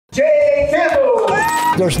J. Campbell.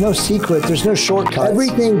 There's no secret. There's no shortcut.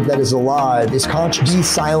 Everything that is alive is conscious. Be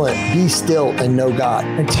silent, be still, and know God.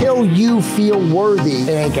 Until you feel worthy, it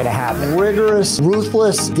ain't gonna happen. Rigorous,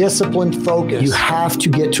 ruthless, disciplined focus. You have to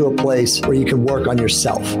get to a place where you can work on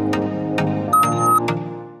yourself.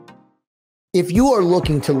 If you are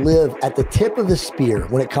looking to live at the tip of the spear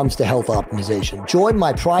when it comes to health optimization, join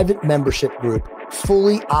my private membership group,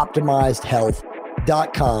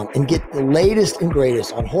 fullyoptimizedhealth.com, and get the latest and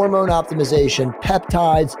greatest on hormone optimization,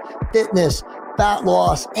 peptides, fitness, fat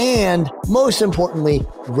loss, and most importantly,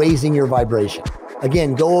 raising your vibration.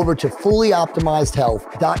 Again, go over to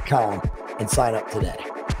fullyoptimizedhealth.com and sign up today.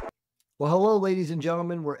 Well, hello, ladies and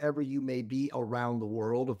gentlemen, wherever you may be around the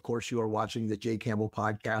world. Of course, you are watching the Jay Campbell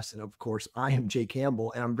podcast. And of course, I am Jay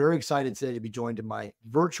Campbell, and I'm very excited today to be joined in my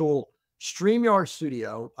virtual StreamYard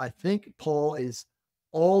studio. I think Paul is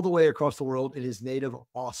all the way across the world in his native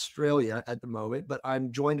Australia at the moment, but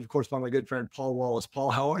I'm joined, of course, by my good friend, Paul Wallis.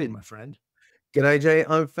 Paul, how are you, my friend? G'day, Jay.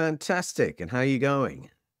 I'm fantastic. And how are you going?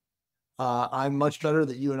 I'm much better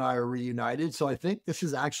that you and I are reunited. So I think this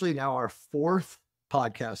is actually now our fourth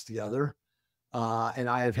podcast together. And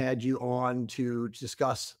I have had you on to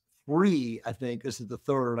discuss three. I think this is the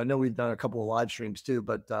third. I know we've done a couple of live streams too,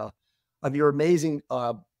 but of your amazing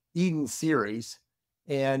Eden series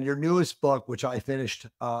and your newest book, which I finished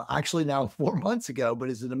actually now 4 months ago, but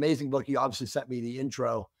it's an amazing book. You obviously sent me the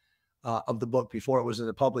intro of the book before it was in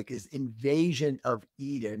the public, is Invasion of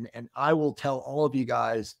Eden. And I will tell all of you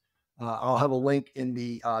guys, I'll have a link in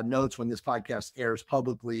the notes when this podcast airs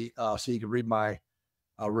publicly so you can read my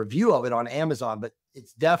review of it on Amazon. But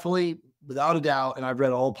it's definitely, without a doubt, and I've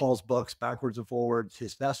read all Paul's books backwards and forwards,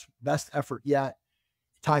 his best effort yet.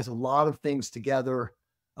 It ties a lot of things together.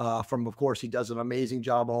 Of course, he does an amazing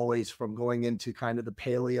job always from going into kind of the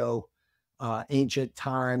paleo, ancient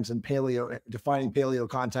times and defining paleo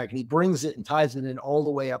contact. And he brings it and ties it in all the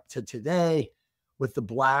way up to today with the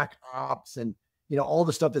black ops and, all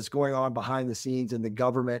the stuff that's going on behind the scenes in the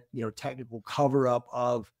government, technical cover up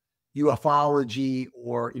of ufology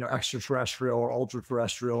or, extraterrestrial or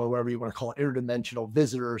ultra-terrestrial or whatever you want to call it, interdimensional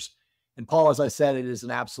visitors. And Paul, as I said, it is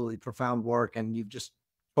an absolutely profound work, and you've just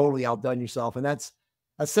totally outdone yourself. And that's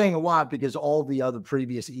saying a lot because all the other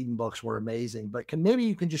previous Eden books were amazing. But maybe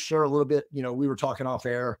you can just share a little bit, we were talking off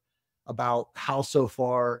air about how so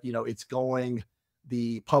far, it's going,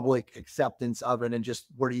 the public acceptance of it, and just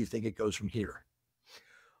where do you think it goes from here?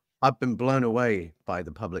 I've been blown away by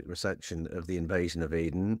the public reception of the Invasion of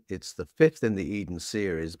Eden. It's the fifth in the Eden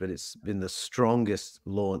series, but it's been the strongest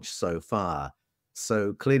launch so far.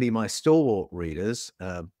 So clearly my stalwart readers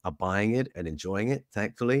are buying it and enjoying it,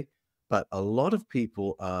 thankfully. But a lot of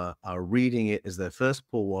people are reading it as their first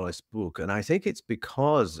Paul Wallis book. And I think it's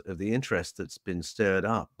because of the interest that's been stirred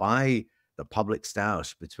up by the public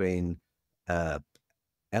stoush between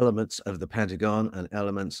elements of the Pentagon and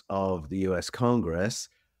elements of the US Congress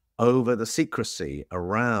over the secrecy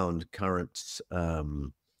around current,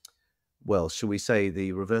 well, shall we say,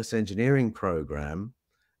 the reverse engineering program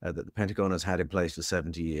that the Pentagon has had in place for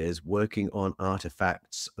 70 years, working on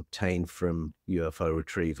artifacts obtained from UFO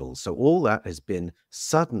retrievals. So all that has been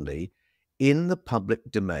suddenly in the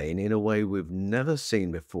public domain in a way we've never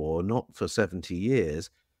seen before, not for 70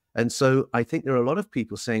 years. And so I think there are a lot of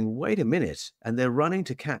people saying, wait a minute, and they're running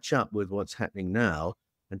to catch up with what's happening now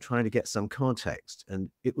and trying to get some context. And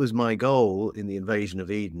it was my goal in the Invasion of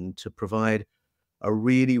Eden to provide a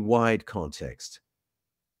really wide context,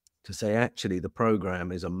 to say, actually, the program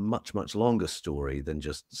is a much, much longer story than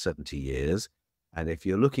just 70 years. And if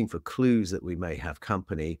you're looking for clues that we may have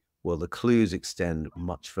company, well, the clues extend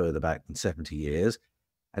much further back than 70 years.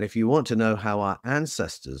 And if you want to know how our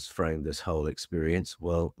ancestors framed this whole experience,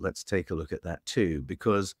 well, let's take a look at that too,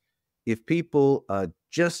 because if people are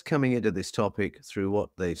just coming into this topic through what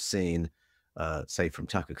they've seen, say from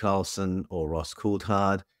Tucker Carlson or Ross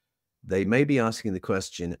Coulthard, they may be asking the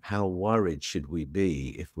question, how worried should we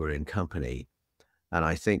be if we're in company? And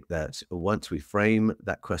I think that once we frame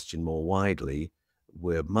that question more widely,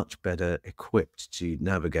 we're much better equipped to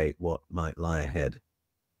navigate what might lie ahead.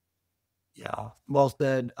 Yeah, well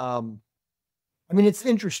said. It's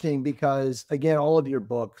interesting because, again, all of your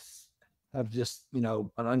books have just, an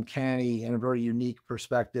uncanny and a very unique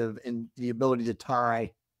perspective and the ability to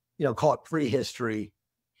tie, call it prehistory.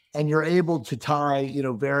 And you're able to tie,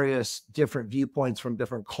 various different viewpoints from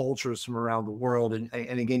different cultures from around the world. And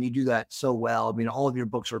again, you do that so well. All of your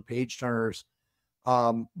books are page turners.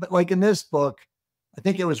 But like in this book, I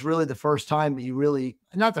think it was really the first time that you really,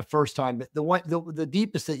 not the first time, but the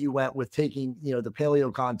deepest that you went with taking, the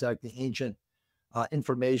paleo contact, the ancient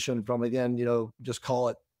information from, again, just call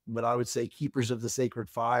it but I would say keepers of the sacred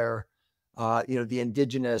fire, the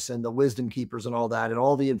indigenous and the wisdom keepers and all that, and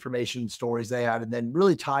all the information stories they had, and then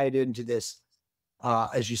really tie it into this,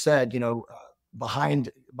 as you said,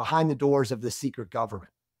 behind the doors of the secret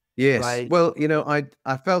government, Yes. right? Well,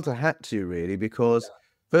 I felt I had to really Yeah, because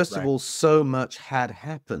first of right. all, so much had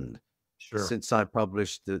happened Sure, since I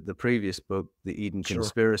published the previous book, The Eden sure.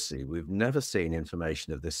 Conspiracy. We've never seen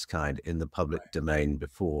information of this kind in the public Right, domain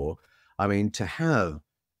before. I mean, to have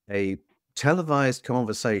a televised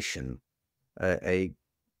conversation, a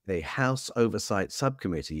House Oversight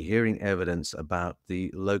Subcommittee hearing evidence about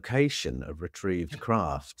the location of retrieved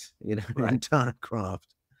craft, right, entire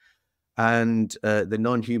craft, and the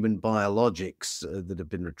non-human biologics that have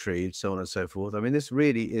been retrieved, so on and so forth. I mean, this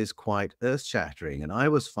really is quite earth-shattering. And I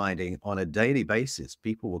was finding on a daily basis,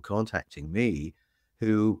 people were contacting me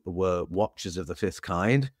who were watchers of the fifth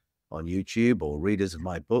kind on YouTube or readers of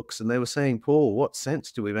my books. And they were saying, Paul, what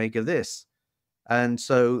sense do we make of this? And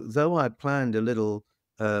so though I planned a little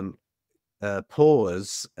um,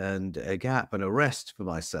 pause and a gap and a rest for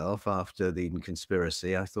myself after the Eden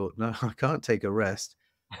conspiracy, I thought, no, I can't take a rest.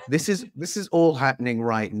 This is all happening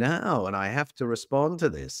right now, and I have to respond to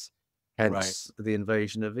this. right. Hence the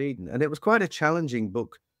invasion of Eden. And it was quite a challenging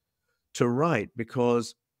book to write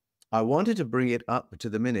because I wanted to bring it up to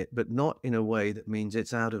the minute, but not in a way that means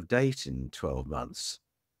it's out of date in 12 months,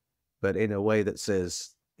 but in a way that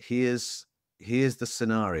says, here's the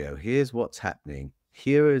scenario, here's what's happening.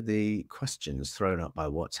 Here are the questions thrown up by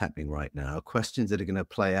what's happening right now, questions that are going to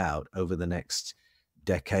play out over the next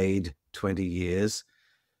decade, 20 years.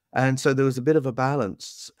 And so there was a bit of a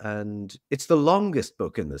balance, and it's the longest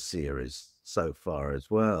book in the series so far as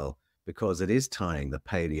well, because it is tying the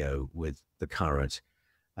paleo with the current.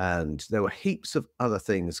 And there were heaps of other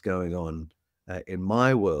things going on in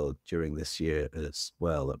my world during this year as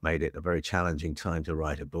well that made it a very challenging time to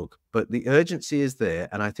write a book. But the urgency is there,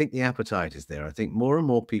 and I think the appetite is there. I think more and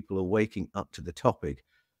more people are waking up to the topic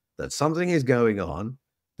that something is going on,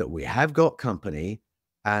 that we have got company,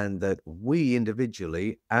 and that we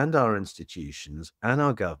individually and our institutions and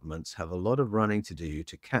our governments have a lot of running to do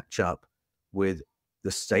to catch up with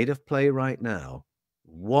the state of play right now.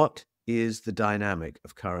 What is the dynamic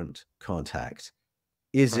of current contact?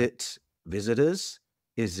 Is Right. it visitors?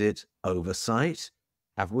 Is it oversight?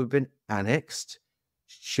 Have we been annexed?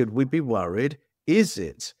 Should we be worried? Is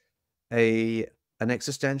it an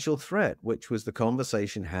existential threat, which was the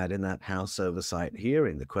conversation had in that House Oversight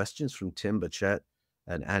hearing? The questions from Tim Burchett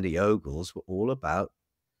and Andy Ogles were all about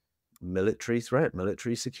military threat,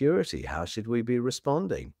 military security. How should we be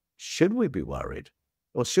responding? Should we be worried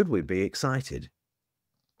or should we be excited?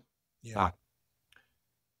 Yeah.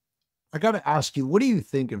 I got to ask you, what do you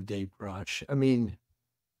think of Dave Grush? I mean,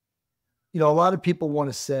 a lot of people want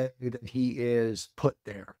to say that he is put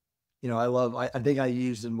there. I think I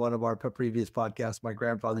used in one of our previous podcasts, my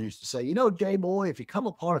grandfather used to say, Jay boy, if you come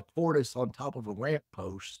upon a tortoise on top of a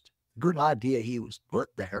lamppost, good idea he was put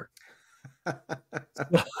there.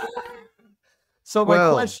 So my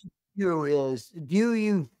Well, question to you is, do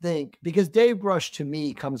you think, because Dave Grush to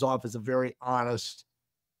me comes off as a very honest,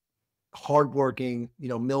 hardworking,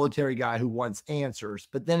 military guy who wants answers.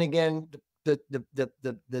 But then again, the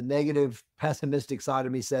negative, pessimistic side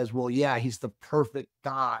of me says, well, yeah, he's the perfect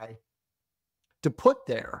guy to put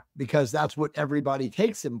there because that's what everybody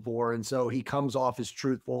takes him for. And so he comes off as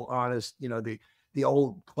truthful, honest, the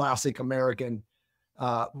old classic American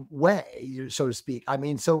way, so to speak.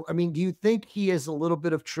 Do you think he is a little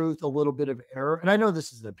bit of truth, a little bit of error? And I know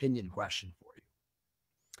this is an opinion question for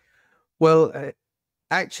you. well,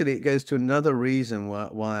 actually, it goes to another reason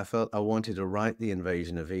why I felt I wanted to write The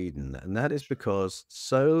Invasion of Eden. And that is because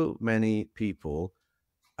so many people,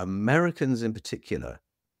 Americans in particular,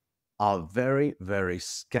 are very, very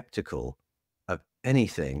skeptical of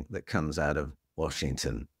anything that comes out of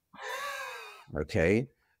Washington. Okay.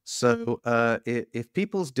 So if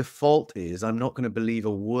people's default is, I'm not going to believe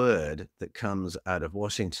a word that comes out of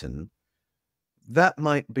Washington, that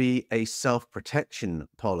might be a self-protection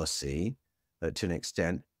policy to an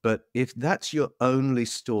extent. But if that's your only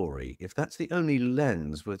story, if that's the only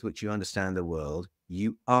lens with which you understand the world,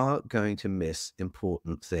 you are going to miss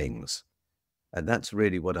important things. And that's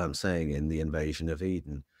really what I'm saying in The Invasion of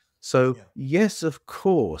Eden. So, Yeah. yes, of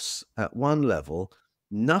course, at one level,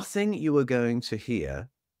 nothing you are going to hear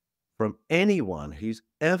from anyone who's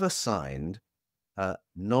ever signed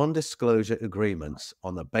non-disclosure agreements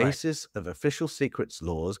on the Right. basis of official secrets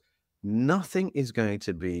laws, nothing is going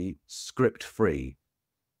to be script-free.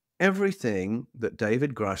 Everything that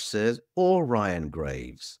David Grush says, or Ryan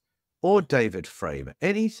Graves, or David Fravor,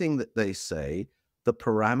 anything that they say the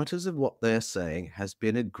parameters of what they're saying has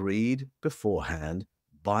been agreed beforehand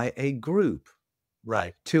by a group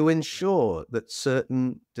Right. to ensure that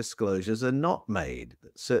certain disclosures are not made,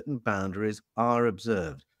 that certain boundaries are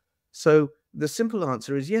observed. So the simple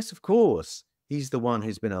answer is yes, of course, he's the one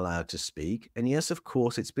who's been allowed to speak. And yes, of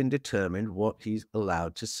course, it's been determined what he's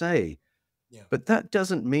allowed to say. Yeah. But that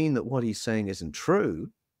doesn't mean that what he's saying isn't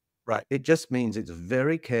true. Right. It just means it's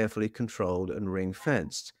very carefully controlled and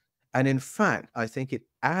ring-fenced. And in fact, I think it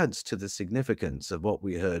adds to the significance of what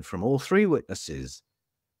we heard from all three witnesses,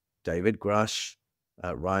 David Grush,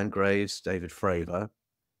 Ryan Graves, David Fravor,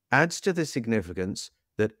 adds to the significance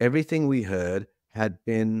that everything we heard had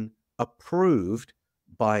been approved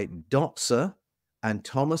by Dotzer and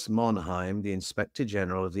Thomas Monheim, the Inspector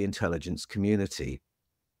General of the intelligence community.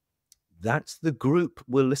 That's the group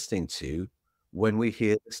we're listening to when we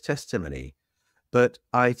hear this testimony. But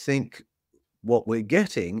I think what we're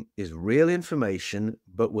getting is real information,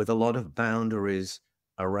 but with a lot of boundaries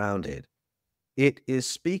around it. It is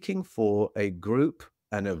speaking for a group,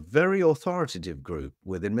 and a very authoritative group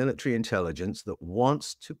within military intelligence, that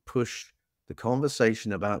wants to push the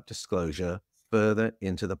conversation about disclosure further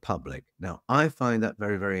into the public. Now, I find that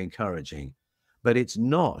very, very encouraging, but it's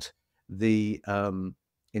not the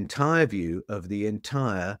entire view of the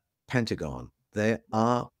entire Pentagon. There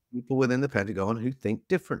are people within the Pentagon who think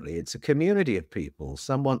differently. It's a community of people.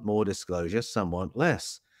 Some want more disclosure, some want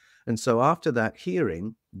less. And so after that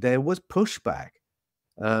hearing, there was pushback,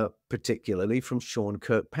 particularly from Sean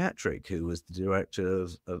Kirkpatrick, who was the director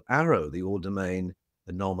of ARROW, the All-Domain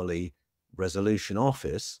Anomaly Resolution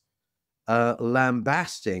Office,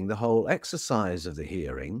 lambasting the whole exercise of the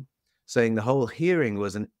hearing, saying the whole hearing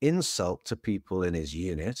was an insult to people in his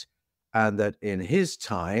unit, and that in his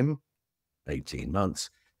time, 18 months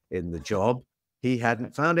in the job, he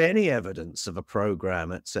hadn't found any evidence of a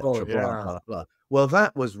program, etc. Oh, Blah, yeah. blah, blah. Well,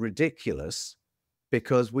 that was ridiculous,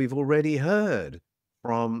 because we've already heard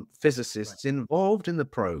from physicists involved in the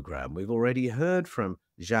program. We've already heard from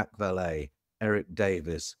Jacques Vallée, Eric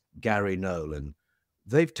Davis, Gary Nolan.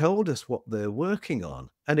 They've told us what they're working on.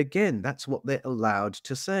 And again, that's what they're allowed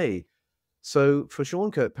to say. So for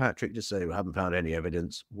Sean Kirkpatrick to say we haven't found any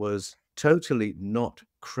evidence was totally not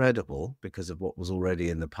credible, because of what was already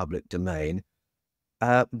in the public domain.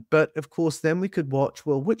 But of course, then we could watch,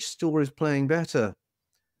 well, which story is playing better?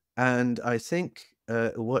 And I think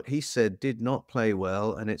what he said did not play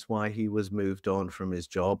well, and it's why he was moved on from his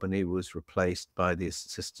job, and he was replaced by the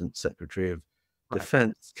Assistant Secretary of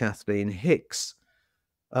Defense, Kathleen Hicks,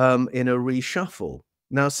 in a reshuffle.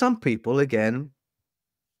 Now, some people, again,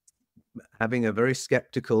 having a very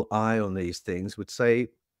skeptical eye on these things, would say,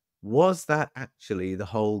 was that actually the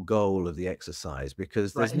whole goal of the exercise?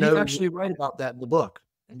 Because there's And no... you actually write about that in the book.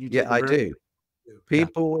 And you Yeah, take a I very- do.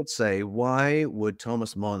 People would say, why would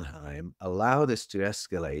Thomas Monheim allow this to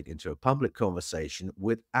escalate into a public conversation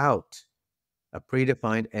without a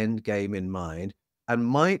predefined end game in mind? And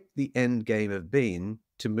might the end game have been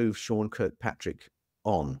to move Sean Kirkpatrick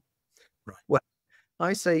on? Right. Well,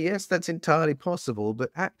 I say, yes, that's entirely possible, but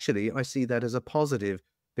actually I see that as a positive,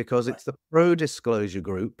 because it's the pro-disclosure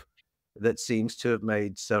group that seems to have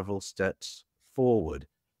made several steps forward.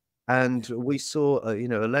 And we saw, a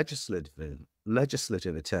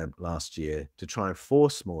legislative attempt last year to try and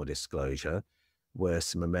force more disclosure, where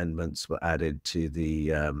some amendments were added to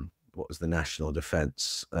the what was the National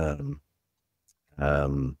Defense. It's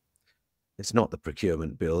not the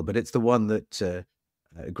procurement bill, but it's the one that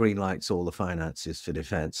green lights all the finances for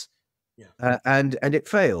defense. And it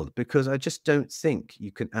failed, because I just don't think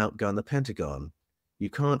you can outgun the Pentagon. You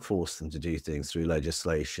can't force them to do things through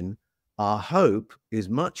legislation. Our hope is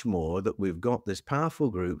much more that we've got this powerful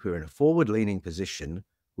group who are in a forward-leaning position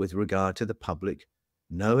with regard to the public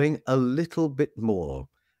knowing a little bit more.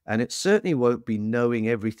 And it certainly won't be knowing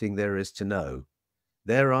everything there is to know.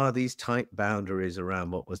 There are these tight boundaries around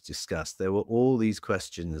what was discussed. There were all these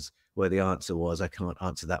questions where the answer was, I can't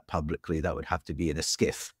answer that publicly. That would have to be in a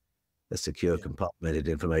SCIF, a secure compartmented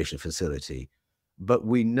information facility. But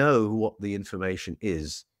we know what the information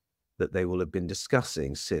is that they will have been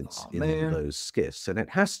discussing since in those SCIFs. And it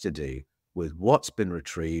has to do with what's been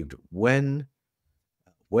retrieved, when,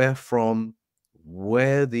 where from,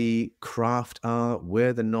 where the craft are,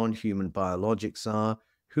 where the non-human biologics are,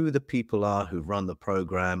 who the people are who run the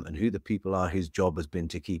program, and who the people are whose job has been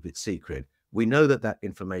to keep it secret. We know that that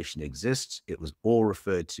information exists. It was all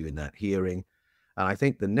referred to in that hearing. And I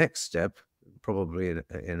think the next step, probably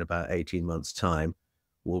in about 18 months' time,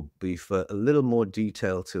 will be for a little more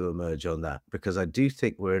detail to emerge on that, because I do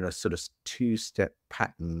think we're in a sort of two-step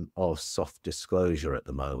pattern of soft disclosure at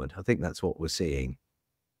the moment. I think that's what we're seeing.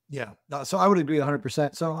 Yeah. No, so I would agree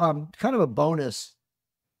 100%. So, kind of a bonus,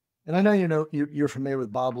 and I know you're familiar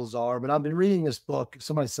with Bob Lazar, but I've been reading this book.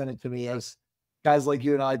 Somebody sent it to me, as guys like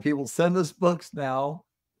you and I, people send us books now,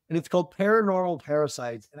 and it's called Paranormal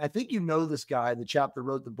Parasites. And I think you know this guy, the chap that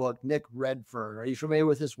wrote the book, Nick Redfern. Are you familiar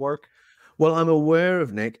with his work? Well, I'm aware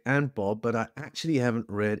of Nick and Bob, but I actually haven't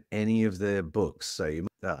read any of their books. So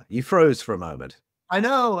you froze for a moment. I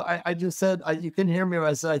know. I just said, you couldn't hear me when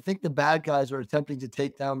I said, I think the bad guys are attempting to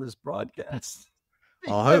take down this broadcast.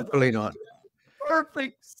 Oh, Because hopefully not.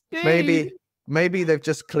 perfect speed. Maybe they've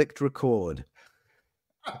just clicked record.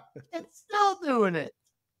 It's still doing it.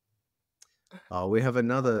 Oh, we have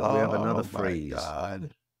another My freeze.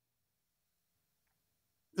 God.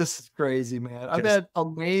 This is crazy, man. I've had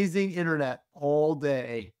amazing internet all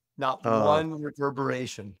day, not one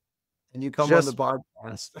reverberation. And you come on the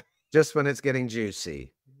podcast. Just when it's getting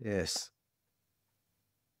juicy. Yes.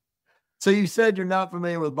 So you said you're not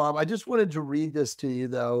familiar with Bob. I just wanted to read this to you,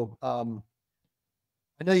 though.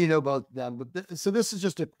 I know you know both of them, but so this is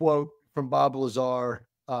just a quote from Bob Lazar,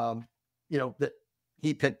 that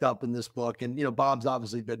he picked up in this book. And, Bob's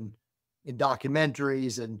obviously been in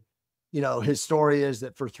documentaries, and, his story is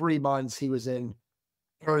that for 3 months he was in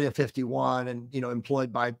Area 51 and,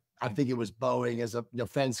 employed by, I think it was Boeing, as a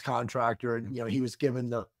defense contractor. And, he was given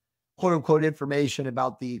the quote unquote information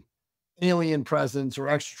about the alien presence or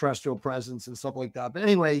extraterrestrial presence and stuff like that. But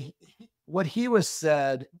anyway, what he was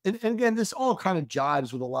said, and again, this all kind of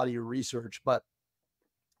jives with a lot of your research, but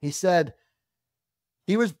he said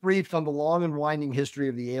he was briefed on the long and winding history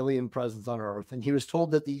of the alien presence on Earth. And he was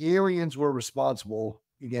told that the aliens were responsible,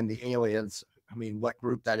 again, the aliens, I mean, what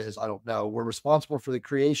group that is, I don't know, were responsible for the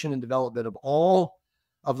creation and development of all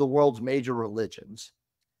of the world's major religions,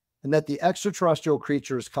 and that the extraterrestrial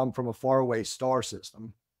creatures come from a faraway star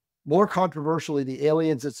system. More controversially, the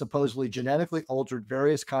aliens that supposedly genetically altered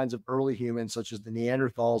various kinds of early humans, such as the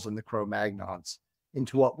Neanderthals and the Cro-Magnons,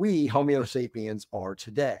 into what we, Homo sapiens, are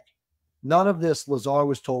today. None of this, Lazar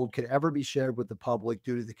was told, could ever be shared with the public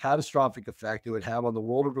due to the catastrophic effect it would have on the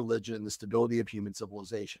world of religion and the stability of human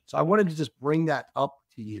civilization. So I wanted to just bring that up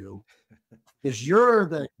to you, because you're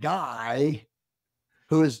the guy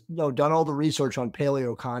who has done all the research on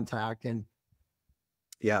paleo contact. And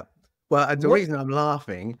yeah, well, the reason I'm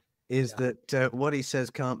laughing is that what he says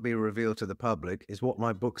can't be revealed to the public is what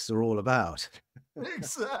my books are all about.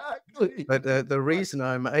 Exactly. But the reason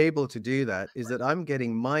I'm able to do that is that I'm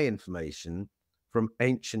getting my information from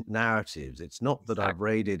ancient narratives. It's not that I've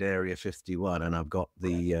raided Area 51 and I've got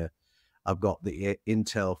the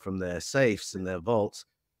intel from their safes and their vaults.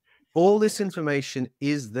 All this information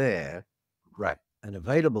is there, right, and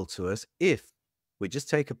available to us if we just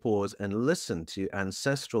take a pause and listen to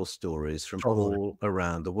ancestral stories from all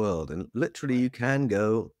around the world. And literally, you can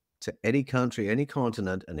go to any country, any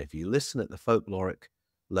continent, and if you listen at the folkloric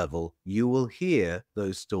level, you will hear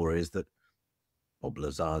those stories that Bob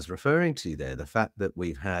Lazar is referring to there. The fact that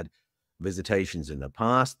we've had visitations in the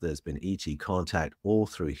past, there's been ET contact all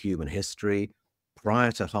through human history,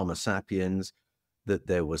 prior to Homo sapiens, that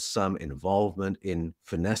there was some involvement in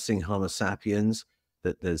finessing Homo sapiens,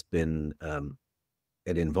 that there's been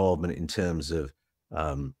an involvement in terms of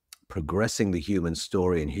progressing the human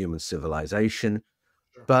story and human civilization.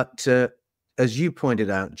 But as you pointed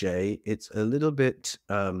out, Jay, it's a little bit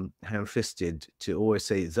ham-fisted to always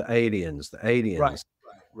say the aliens.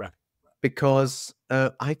 Right. Because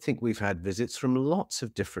I think we've had visits from lots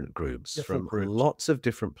of different groups, lots of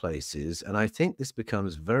different places. And I think this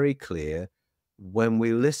becomes very clear when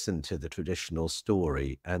we listen to the traditional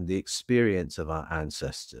story and the experience of our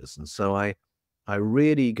ancestors. And so I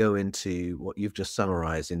really go into what you've just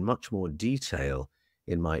summarized in much more detail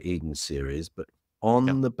in my Eden series, but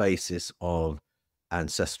on the basis of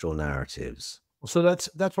ancestral narratives. So that's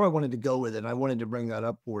where I wanted to go with it. I wanted to bring that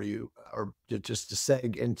up for you, or just to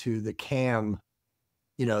seg into the Cam,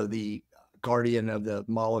 the guardian of the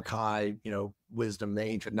Molokai, wisdom, the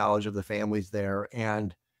ancient knowledge of the families there.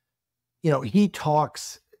 And, he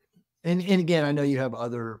talks, and again, I know you have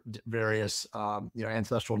other various,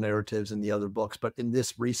 ancestral narratives in the other books, but in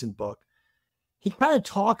this recent book, he kind of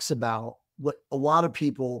talks about what a lot of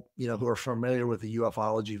people, who are familiar with the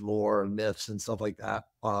ufology lore and myths and stuff like that,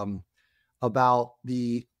 about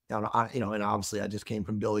the, and obviously I just came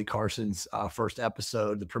from Billy Carson's first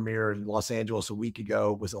episode, the premiere in Los Angeles a week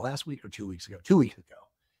ago. Was it last week or 2 weeks ago? 2 weeks ago.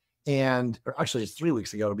 And actually it's 3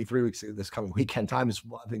 weeks ago. It'll be 3 weeks ago this coming weekend. Time is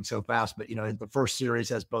moving so fast, but the first series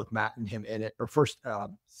has both Matt and him in it, or first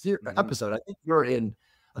episode. I think you're in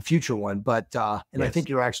a future one, but and I think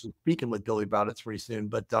you're actually speaking with Billy about it pretty soon.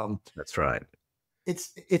 But that's right.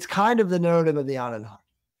 It's kind of the narrative of the Anunnaki,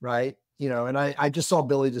 right? and I just saw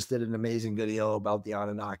Billy just did an amazing video about the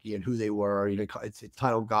Anunnaki and who they were. It's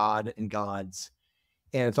titled God and Gods,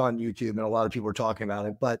 and it's on YouTube, and a lot of people are talking about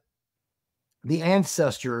it. But the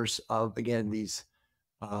ancestors of, again, these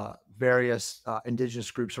various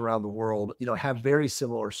indigenous groups around the world, have very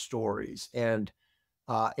similar stories. And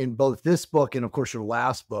in both this book and, of course, your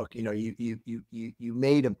last book, you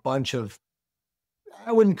made a bunch of,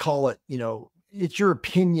 I wouldn't call it, it's your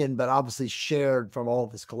opinion, but obviously shared from all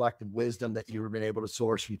this collective wisdom that you've been able to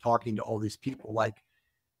source from talking to all these people. Like,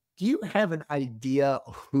 do you have an idea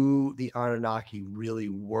who the Anunnaki really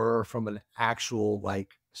were from an actual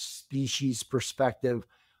like species perspective?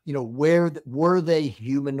 Were they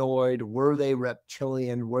humanoid? Were they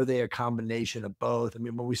reptilian? Were they a combination of both? I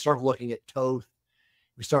mean, when we start looking at Thoth,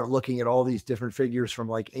 we start looking at all these different figures from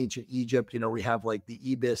like ancient Egypt. We have like the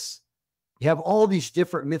Ibis. You have all these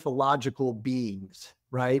different mythological beings,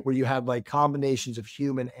 right? Where you have like combinations of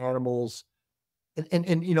human, animals,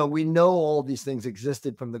 and we know all these things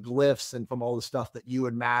existed from the glyphs and from all the stuff that you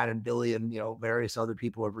and Matt and Billy and various other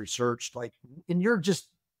people have researched. Like, in your just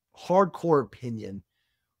hardcore opinion,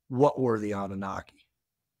 what were the Anunnaki?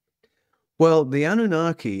 Well, the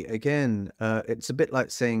Anunnaki, again, it's a bit like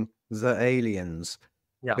saying the aliens.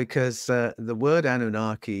 Yeah. Because the word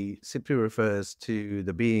Anunnaki simply refers to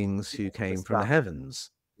the beings who came from the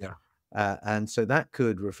heavens. Yeah. And so that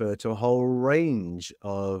could refer to a whole range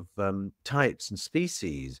of types and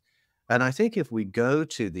species. And I think if we go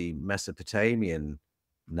to the Mesopotamian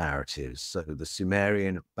narratives, so the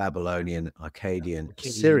Sumerian, Babylonian, Akkadian,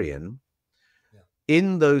 Syrian,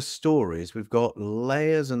 in those stories, we've got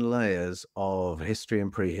layers and layers of history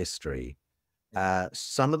and prehistory.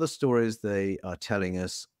 Some of the stories they are telling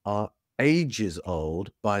us are ages old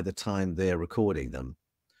by the time they're recording them.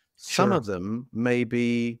 Some of them may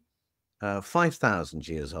be 5,000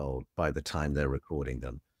 years old by the time they're recording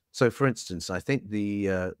them. So, for instance, I think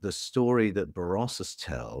the story that Berossus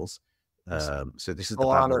tells, so this is the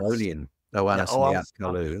Babylonian Oannes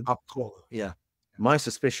and the Apkallu. Yeah. My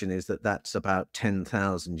suspicion is that that's about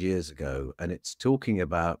 10,000 years ago, and it's talking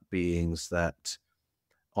about beings that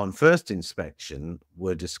on first inspection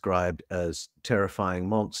were described as terrifying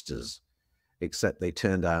monsters, except they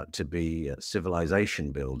turned out to be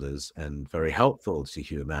civilization builders and very helpful to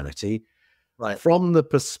humanity, right, from the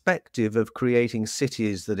perspective of creating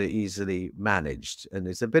cities that are easily managed. And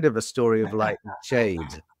it's a bit of a story of light and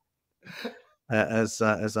shade, as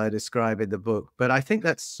I describe in the book. But I think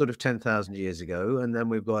that's sort of 10,000 years ago. And then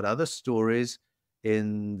we've got other stories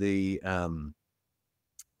in the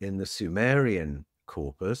Sumerian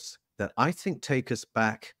corpus that I think take us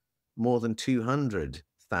back more than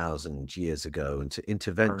 200,000 years ago into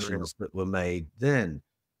interventions that were made then.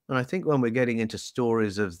 And I think when we're getting into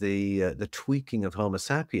stories of the tweaking of Homo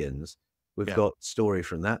sapiens, we've got story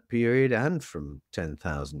from that period and from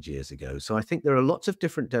 10,000 years ago. So I think there are lots of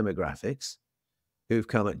different demographics who've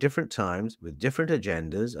come at different times with different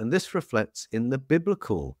agendas, and this reflects in the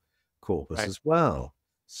biblical corpus as well.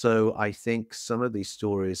 So I think some of these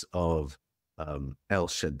stories of El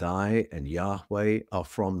Shaddai and Yahweh are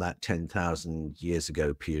from that 10,000 years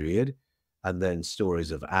ago period. And then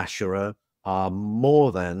stories of Asherah are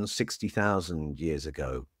more than 60,000 years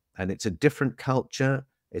ago. And it's a different culture.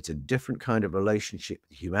 It's a different kind of relationship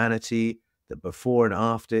with humanity. That before and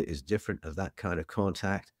after is different of that kind of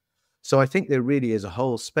contact. So I think there really is a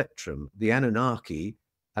whole spectrum. The Anunnaki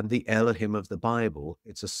and the Elohim of the Bible,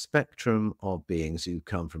 it's a spectrum of beings who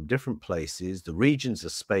come from different places. The regions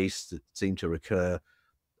of space that seem to recur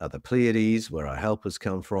are the Pleiades, where our helpers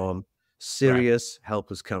come from. Sirius,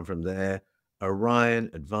 helpers come from there. Orion,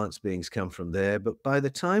 advanced beings come from there. But by the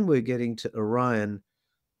time we're getting to Orion,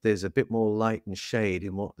 there's a bit more light and shade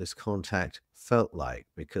in what this contact felt like,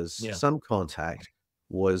 because some contact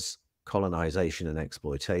was colonization and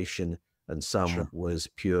exploitation, and some was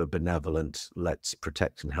pure benevolent, let's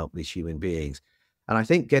protect and help these human beings. And I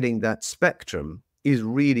think getting that spectrum is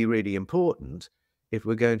really, really important if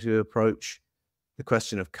we're going to approach the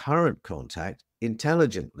question of current contact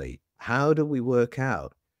intelligently. How do we work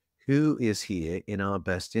out who is here in our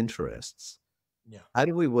best interests? How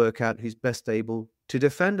do we work out who's best able to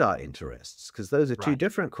defend our interests? Because those are two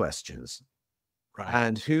different questions.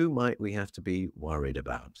 And who might we have to be worried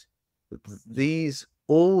about?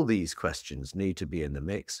 All these questions need to be in the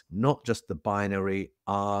mix, not just the binary,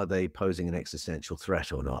 are they posing an existential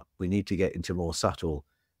threat or not? We need to get into more subtle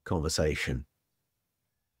conversation.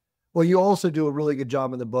 Well, you also do a really good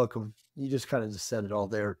job in the book of, you just kind of just said it all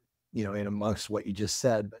there, in amongst what you just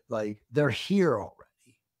said, but like, they're here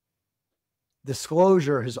already.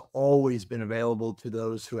 Disclosure has always been available to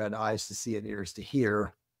those who had eyes to see and ears to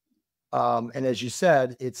hear. And as you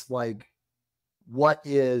said, it's like, what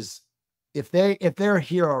is, if they're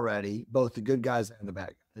here already, both the good guys and the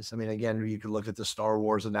bad guys. I mean, again, you can look at the Star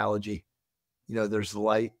Wars analogy. You know, there's the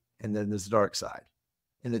light and then there's the dark side.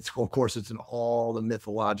 And it's, of course, it's in all the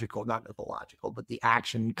mythological, not mythological, but the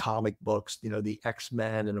action comic books, you know, the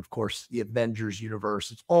X-Men and of course the Avengers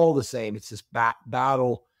universe. It's all the same. It's this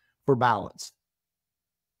battle for balance.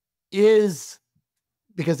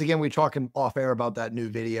 Because again, we're talking off air about that new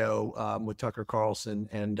video with Tucker Carlson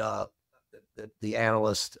and the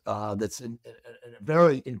analyst that's in a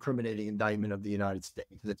very incriminating indictment of the United States,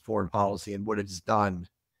 its foreign policy and what it's done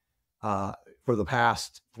for the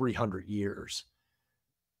past 300 years.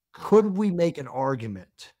 Could we make an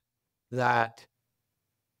argument that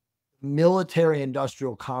military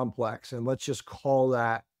industrial complex, and let's just call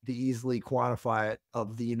that to easily quantify it,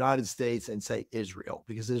 of the United States and say Israel,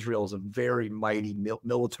 because Israel is a very mighty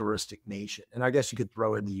militaristic nation. And I guess you could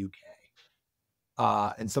throw in the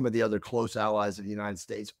UK and some of the other close allies of the United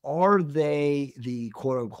States. Are they the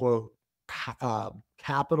quote unquote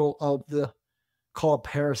capital of the, call it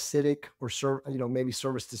parasitic or maybe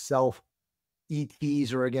service to self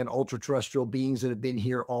ETs, or again, ultra terrestrial beings that have been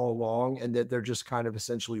here all along, and that they're just kind of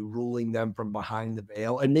essentially ruling them from behind the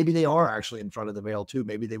veil? And maybe they are actually in front of the veil too.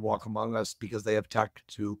 Maybe they walk among us because they have tech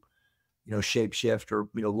to, shape shift or,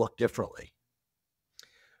 look differently.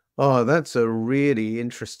 Oh, that's a really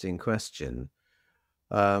interesting question.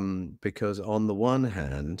 Because on the one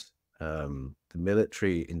hand, the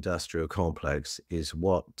military industrial complex is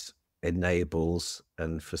what enables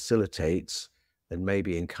and facilitates and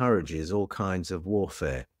maybe encourages all kinds of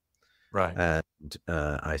warfare. Right. And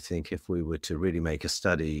I think if we were to really make a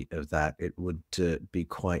study of that, it would be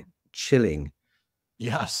quite chilling.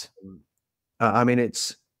 Yes. I mean,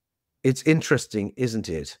 it's interesting, isn't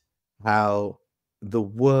it, how the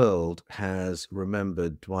world has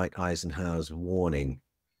remembered Dwight Eisenhower's warning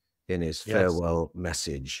in his farewell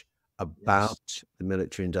message about the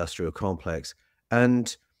military industrial complex.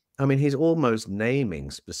 And I mean, he's almost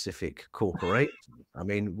naming specific corporations. I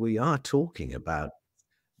mean, we are talking about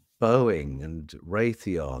Boeing and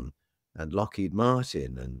Raytheon and Lockheed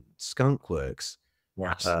Martin and Skunk Works.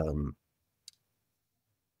 Yes.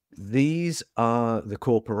 These are the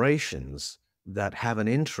corporations that have an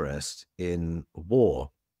interest in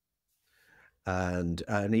war and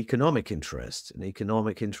an economic interest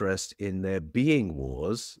in there being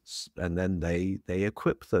wars, and then they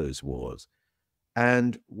equip those wars.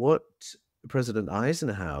 And what President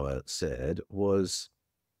Eisenhower said was,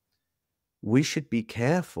 we should be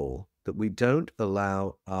careful that we don't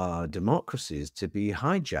allow our democracies to be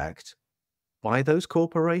hijacked by those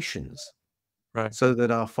corporations. Right. So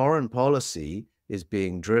that our foreign policy is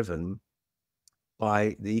being driven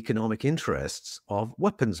by the economic interests of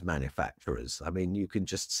weapons manufacturers. I mean, you can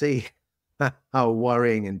just see how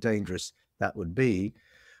worrying and dangerous that would be.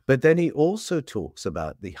 But then he also talks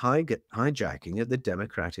about the hijacking of the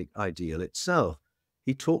democratic ideal itself.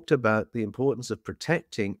 He talked about the importance of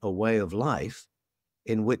protecting a way of life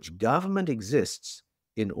in which government exists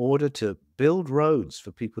in order to build roads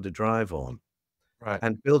for people to drive on, right,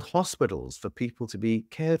 and build hospitals for people to be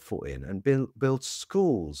cared for in, and build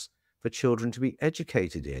schools for children to be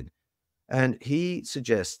educated in. And he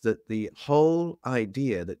suggests that the whole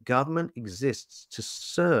idea that government exists to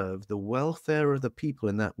serve the welfare of the people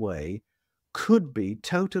in that way could be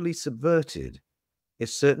totally subverted if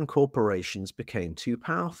certain corporations became too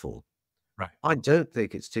powerful. right. I don't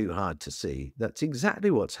think it's too hard to see that's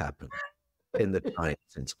exactly what's happened in the time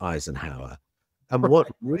since Eisenhower. And what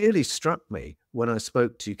really struck me when I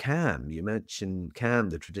spoke to Cam, you mentioned Cam,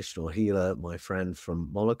 the traditional healer, my friend from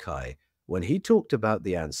Molokai, when he talked about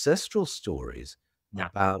the ancestral stories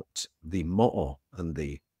about the Mo'o and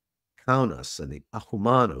the Kaunas and the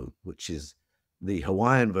Ahumanu, which is the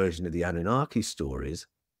Hawaiian version of the Anunnaki stories,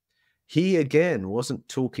 he again wasn't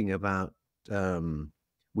talking about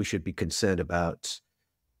we should be concerned about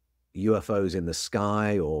UFOs in the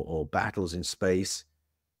sky or battles in space.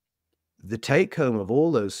 The take home of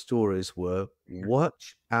all those stories were,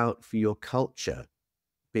 watch out for your culture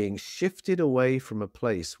being shifted away from a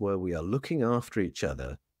place where we are looking after each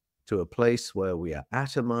other to a place where we are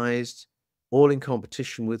atomized, all in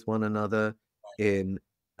competition with one another, in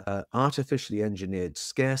artificially engineered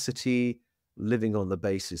scarcity, living on the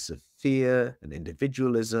basis of fear and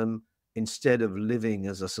individualism, instead of living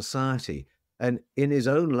as a society. And in his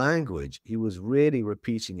own language, he was really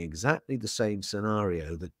repeating exactly the same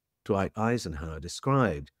scenario that Dwight Eisenhower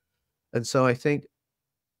described. And so I think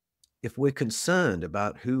if we're concerned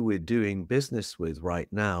about who we're doing business with right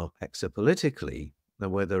now, exopolitically,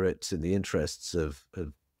 and whether it's in the interests of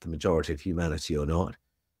the majority of humanity or not,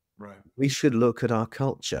 Right. we should look at our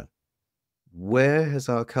culture, where has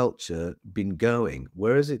our culture been going?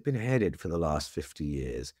 Where has it been headed for the last 50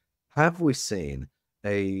 years? Have we seen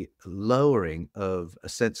a lowering of a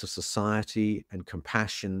sense of society and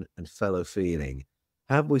compassion and fellow feeling?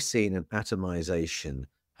 Have we seen an atomization?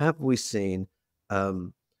 Have we seen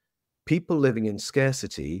people living in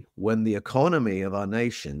scarcity when the economy of our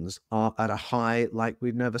nations are at a high like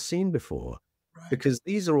we've never seen before? Right. Because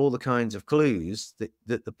these are all the kinds of clues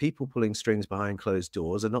that the people pulling strings behind closed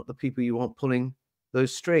doors are not the people you want pulling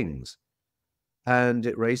those strings. And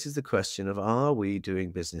it raises the question of, are we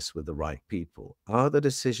doing business with the right people? Are the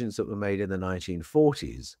decisions that were made in the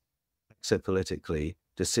 1940s, so politically,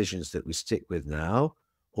 decisions that we stick with now?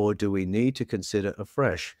 Or do we need to consider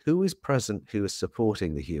afresh who is present, who is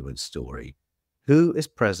supporting the human story? Who is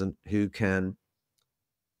present, who can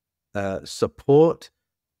support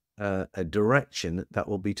a direction that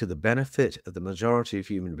will be to the benefit of the majority of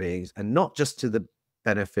human beings and not just to the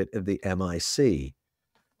benefit of the MIC?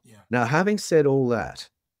 Yeah. Now, having said all that,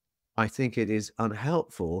 I think it is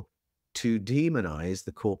unhelpful to demonize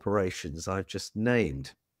the corporations I've just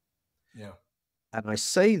named. Yeah. And I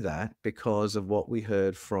say that because of what we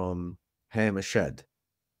heard from Hamish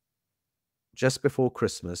just before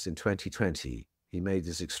Christmas in 2020. He made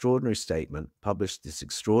this extraordinary statement, published this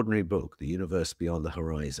extraordinary book, The Universe Beyond the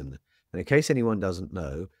Horizon. And in case anyone doesn't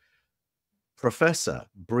know, Professor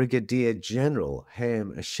Brigadier General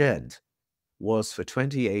Haim Eshed was for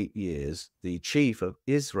 28 years the chief of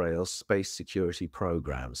Israel's space security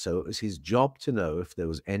program. So it was his job to know if there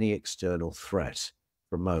was any external threat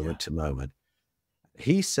from moment to moment.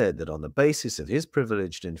 He said that on the basis of his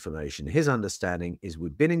privileged information, his understanding is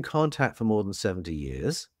we've been in contact for more than 70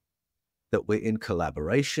 years, that we're in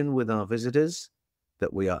collaboration with our visitors,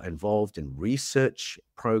 that we are involved in research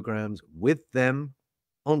programs with them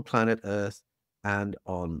on planet Earth and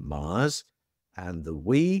on Mars. And the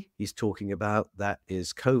we he's talking about, that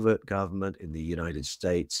is covert government in the United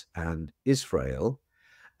States and Israel,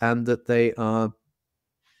 and that they are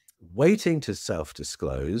waiting to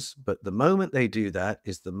self-disclose, but the moment they do that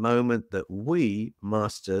is the moment that we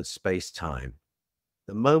master space-time.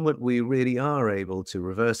 The moment we really are able to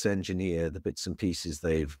reverse engineer the bits and pieces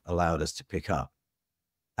they've allowed us to pick up.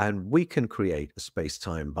 And we can create a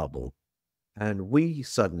space-time bubble. And we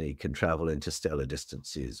suddenly can travel interstellar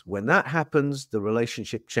distances. When that happens, the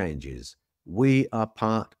relationship changes. We are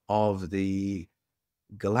part of the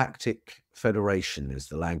Galactic Federation, is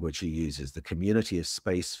the language he uses, the community of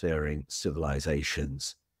spacefaring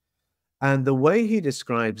civilizations. And the way he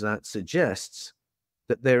describes that suggests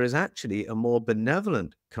that there is actually a more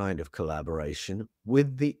benevolent kind of collaboration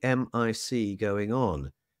with the MIC going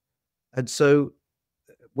on. And so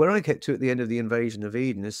where I get to at the end of the Invasion of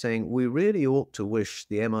Eden is saying we really ought to wish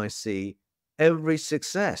the MIC every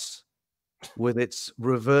success with its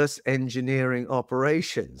reverse engineering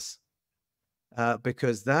operations,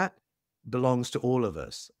 because that belongs to all of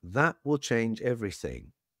us. That will change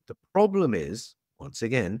everything. The problem is, once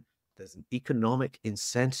again, there's an economic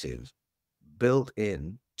incentive built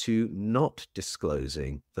in to not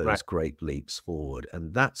disclosing those great leaps forward.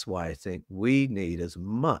 And that's why I think we need as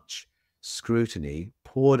much scrutiny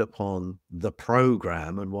poured upon the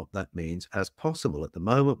program and what that means as possible. At the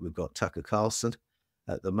moment, we've got Tucker Carlson.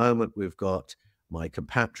 At the moment, we've got my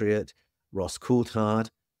compatriot, Ross Coulthard.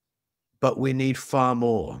 But we need far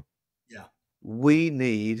more. Yeah. We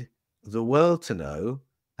need the world to know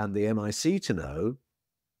and the MIC to know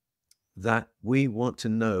that we want to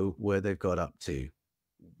know where they've got up to.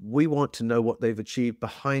 We want to know what they've achieved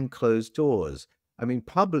behind closed doors. I mean,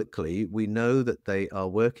 publicly, we know that they are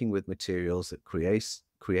working with materials that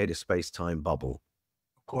create a space-time bubble.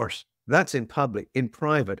 Of course. That's in public. In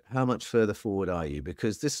private, how much further forward are you?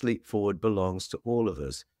 Because this leap forward belongs to all of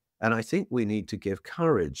us. And I think we need to give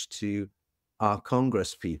courage to our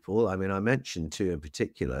Congress people. I mean, I mentioned two in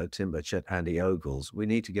particular, Tim Burchett, Andy Ogles. We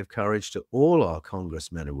need to give courage to all our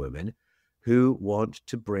congressmen and women who want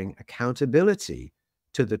to bring accountability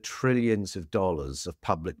to the trillions of dollars of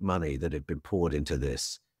public money that have been poured into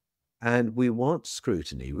this. And we want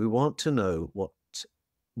scrutiny. We want to know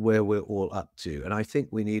where we're all up to. And I think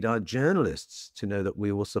we need our journalists to know that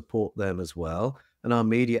we will support them as well, and our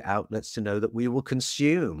media outlets to know that we will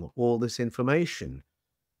consume all this information.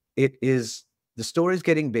 The story's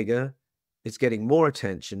getting bigger, it's getting more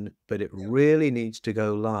attention, but it really needs to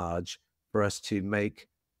go large for us to make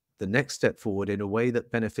the next step forward in a way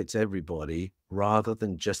that benefits everybody rather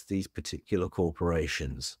than just these particular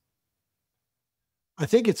corporations. I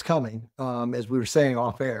think it's coming. As we were saying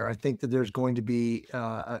off air, I think that there's going to be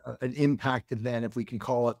an impact event, if we can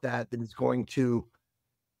call it that, that is going to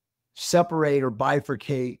separate or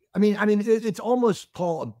bifurcate. It's almost,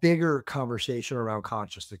 Paul, a bigger conversation around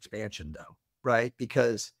conscious expansion, though, right?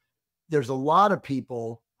 Because there's a lot of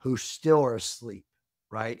people who still are asleep,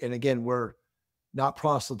 right? And again, we're not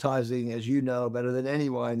proselytizing, as you know better than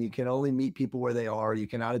anyone. You can only meet people where they are. You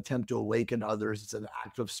cannot attempt to awaken others. It's an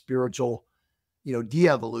act of spiritual,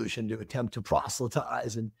 de-evolution to attempt to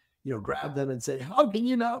proselytize and, grab them and say, how can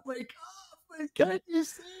you not wake up? Like, can't you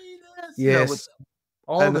see this? With Yes.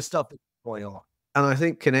 all the stuff that's going on. And I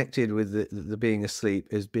think connected with the being asleep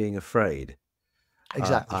is being afraid.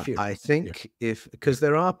 Exactly. Fear. I think because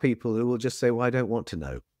there are people who will just say, well, I don't want to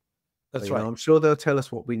know. That's You know, right. I'm sure they'll tell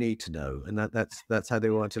us what we need to know, and that's how they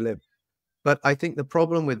want to live. But I think the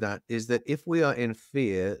problem with that is that if we are in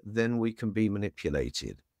fear, then we can be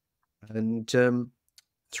manipulated. And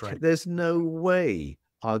That's right. there's no way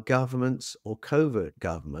our governments or covert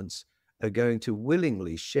governments are going to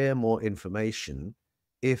willingly share more information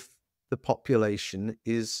if the population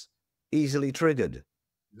is easily triggered.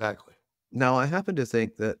 Exactly. Now, I happen to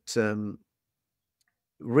think that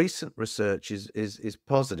recent research is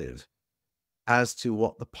positive as to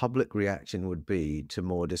what the public reaction would be to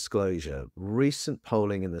more disclosure. Recent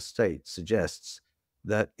polling in the States suggests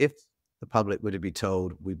that if the public were to be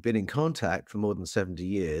told we've been in contact for more than 70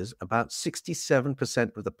 years, about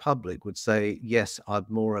 67% of the public would say, yes, I'd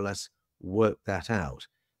more or less worked that out.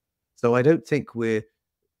 So I don't think we're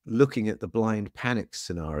looking at the blind panic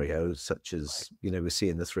scenario, such as, we see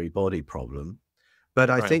in the three-body problem.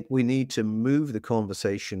 But I think we need to move the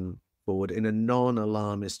conversation forward in a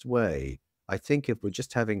non-alarmist way. I think if we're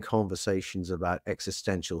just having conversations about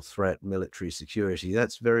existential threat, military security,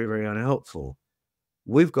 that's very, very unhelpful.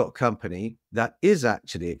 We've got company that is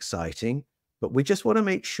actually exciting, but we just want to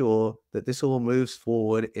make sure that this all moves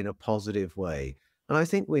forward in a positive way. And I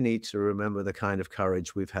think we need to remember the kind of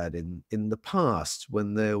courage we've had in the past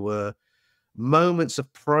when there were moments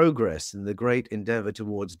of progress in the great endeavor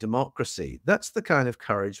towards democracy. That's the kind of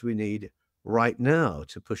courage we need right now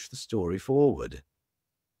to push the story forward.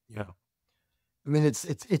 Yeah.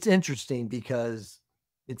 It's interesting because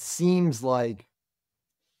it seems like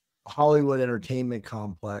Hollywood entertainment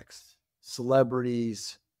complex,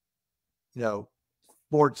 celebrities,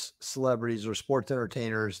 sports celebrities or sports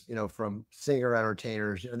entertainers, from singer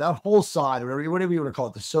entertainers, that whole side, whatever you want to call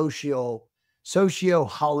it, the socio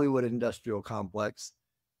Hollywood industrial complex.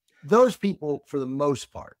 Those people, for the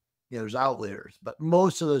most part, there's outliers, but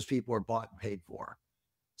most of those people are bought and paid for.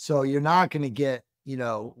 So you're not going to get,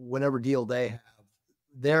 whatever deal they have.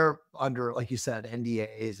 They're under, like you said,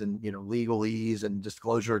 NDAs and, legalese and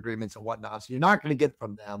disclosure agreements and whatnot. So you're not going to get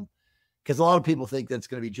from them because a lot of people think that's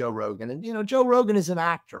going to be Joe Rogan. And, Joe Rogan is an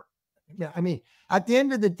actor. Yeah. At the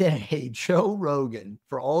end of the day, Joe Rogan,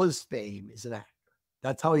 for all his fame, is an actor.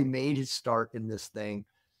 That's how he made his start in this thing.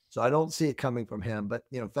 So I don't see it coming from him. But,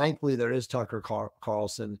 thankfully, there is Tucker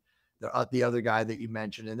Carlson, the other guy that you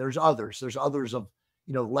mentioned. And there's others. There's others of,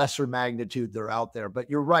 lesser magnitude that are out there. But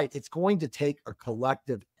you're right. It's going to take a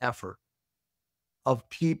collective effort of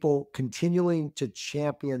people continuing to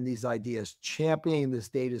champion these ideas, championing these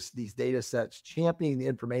data sets, championing the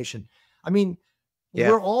information.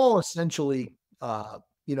 We're all essentially,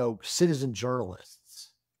 citizen journalists.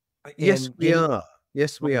 Yes, we are.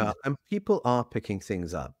 Yes, we are. And people are picking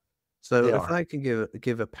things up. So if I can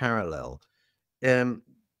give a parallel, the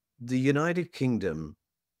United Kingdom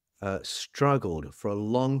struggled for a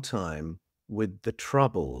long time with the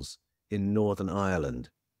Troubles in Northern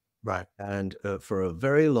Ireland. Right. And for a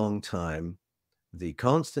very long time, the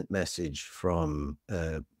constant message from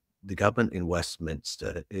the government in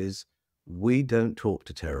Westminster is, we don't talk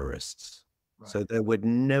to terrorists. Right. So there would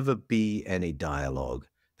never be any dialogue.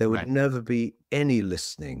 There would never be any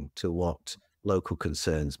listening to what local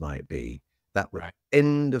concerns might be. That was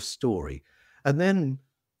end of story. And then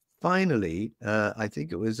finally, I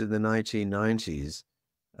think it was in the 1990s,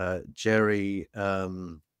 Jerry,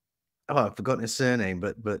 I've forgotten his surname,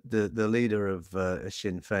 but the leader of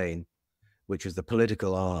Sinn Féin, which was the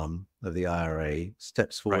political arm of the IRA,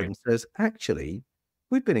 steps forward and says, actually,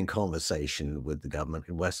 we've been in conversation with the government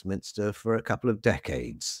in Westminster for a couple of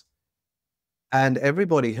decades. And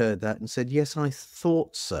everybody heard that and said, yes, I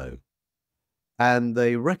thought so. And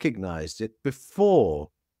they recognized it before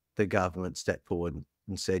the government stepped forward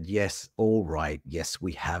and said, yes, all right, yes,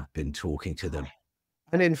 we have been talking to them.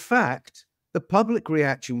 And in fact, the public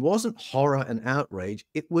reaction wasn't horror and outrage,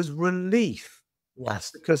 it was relief.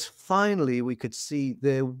 Yes. Because finally we could see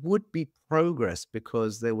there would be progress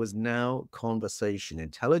because there was now conversation,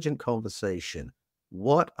 intelligent conversation.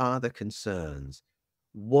 What are the concerns?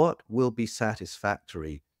 What will be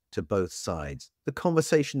satisfactory to both sides? The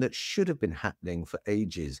conversation that should have been happening for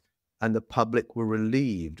ages and the public were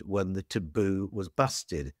relieved when the taboo was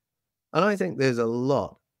busted. And I think there's a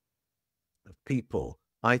lot of people,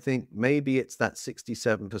 I think maybe it's that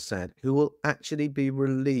 67% who will actually be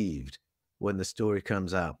relieved when the story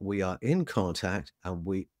comes out. We are in contact and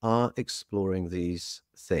we are exploring these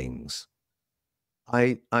things.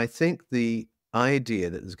 I think the idea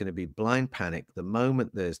that there's going to be blind panic the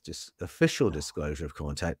moment there's just official disclosure of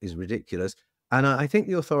contact is ridiculous. And I think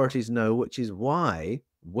the authorities know, which is why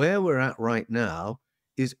where we're at right now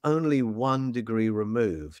is only 1 degree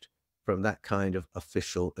removed from that kind of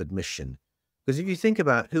official admission. Because if you think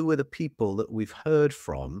about who were the people that we've heard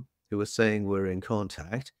from who are saying we're in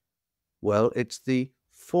contact, well, it's the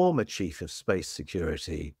former chief of space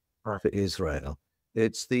security for Israel.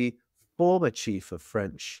 It's the former chief of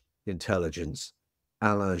French intelligence,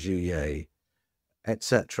 Alain Juillet,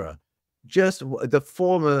 etc. Just the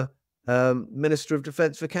former Minister of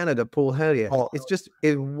Defense for Canada, Paul Hellyer. It's just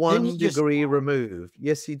in 1 degree removed.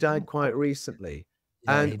 Yes, he died quite recently.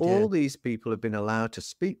 Yeah, And he all did. these people have been allowed to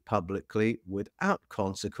speak publicly without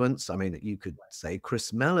consequence. I mean, you could say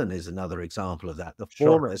Chris Mellon is another example of that, the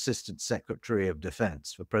former Assistant Secretary of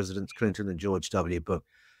Defense for Presidents Clinton and George W.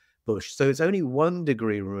 Bush. So it's only 1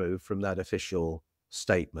 degree removed from that official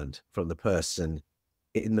statement from the person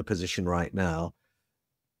in the position right now.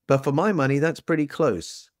 But for my money, that's pretty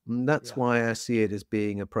close. And that's why I see it as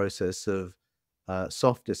being a process of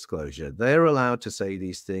soft disclosure. They're allowed to say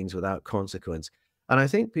these things without consequence. And I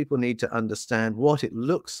think people need to understand what it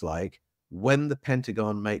looks like when the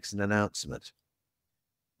Pentagon makes an announcement,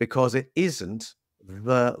 because it isn't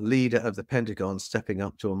the leader of the Pentagon stepping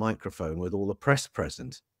up to a microphone with all the press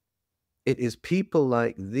present. It is people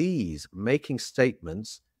like these making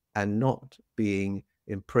statements and not being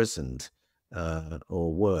imprisoned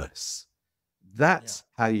or worse. That's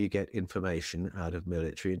how you get information out of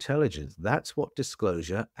military intelligence. That's what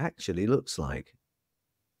disclosure actually looks like.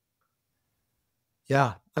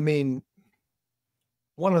 Yeah. I mean,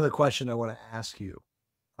 one other question I want to ask you.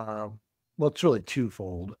 Well, it's really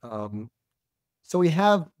twofold. So we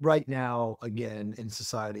have right now, again, in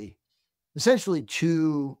society, essentially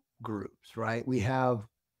 2 groups, right? We have,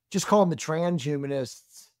 just call them the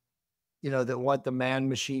transhumanists, that want the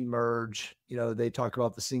man-machine merge. They talk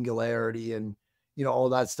about the singularity and, all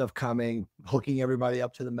that stuff coming, hooking everybody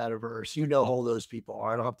up to the metaverse. All those people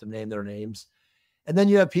are. I don't have to name their names. And then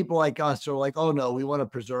you have people like us who are like, oh no, we want to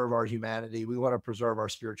preserve our humanity. We want to preserve our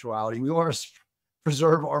spirituality. We want to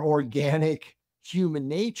preserve our organic human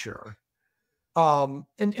nature.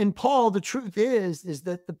 And Paul, the truth is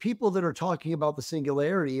that the people that are talking about the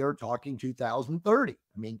singularity are talking 2030.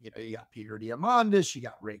 I mean, you got Peter Diamandis, you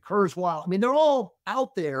got Ray Kurzweil. I mean, they're all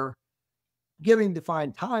out there giving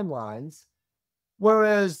defined timelines.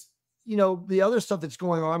 Whereas, the other stuff that's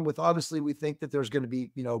going on with, obviously, we think that there's going to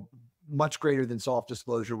be, much greater than soft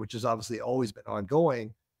disclosure, which has obviously always been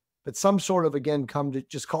ongoing, but some sort of, again,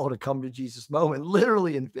 just call it a come to Jesus moment,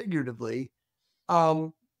 literally and figuratively.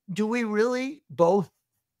 Do we really both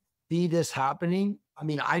see this happening? I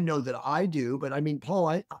mean, I know that I do, but I mean,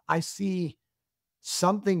 Paul, I see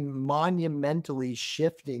something monumentally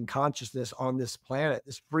shifting consciousness on this planet,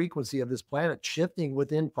 this frequency of this planet shifting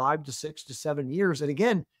within 5 to 6 to 7 years. And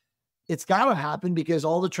again, it's got to happen because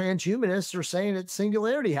all the transhumanists are saying that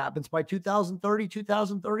singularity happens by 2030,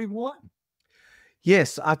 2031.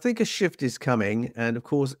 Yes, I think a shift is coming. And of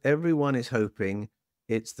course, everyone is hoping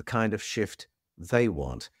it's the kind of shift they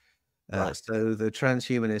want. So the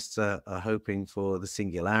transhumanists are hoping for the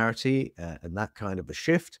singularity and that kind of a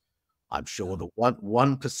shift. I'm sure the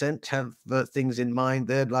 1% have things in mind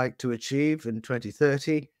they'd like to achieve in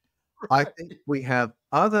 2030. I think we have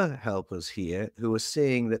other helpers here who are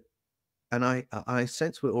seeing that, and I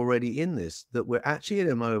sense we're already in this, that we're actually at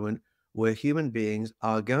a moment where human beings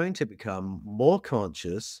are going to become more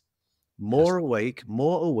conscious, more awake,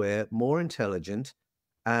 more aware, more intelligent,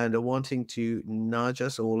 and are wanting to nudge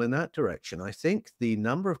us all in that direction. I think the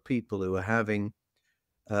number of people who are having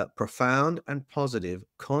profound and positive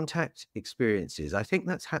contact experiences, I think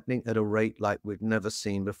that's happening at a rate like we've never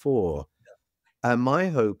seen before. And my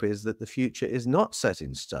hope is that the future is not set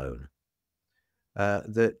in stone,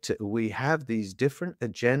 that we have these different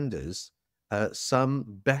agendas, some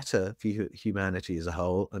better for humanity as a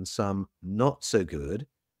whole and some not so good.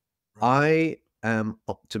 I am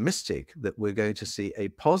optimistic that we're going to see a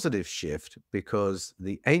positive shift because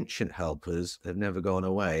the ancient helpers have never gone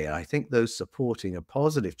away. I think those supporting a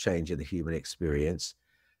positive change in the human experience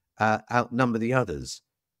outnumber the others.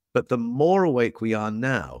 But the more awake we are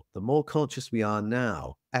now, the more conscious we are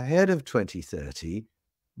now, ahead of 2030,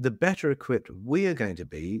 the better equipped we are going to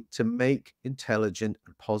be to make intelligent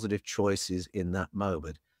and positive choices in that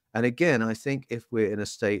moment. And again, I think if we're in a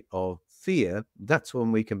state of fear, that's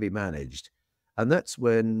when we can be managed. And that's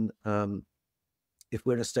when, if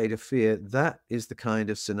we're in a state of fear, that is the kind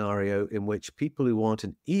of scenario in which people who want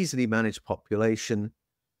an easily managed population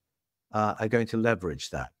are going to leverage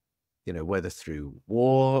that, whether through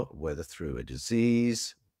war, whether through a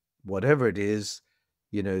disease, whatever it is,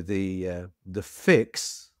 the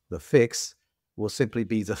fix will simply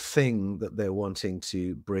be the thing that they're wanting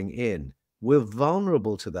to bring in. We're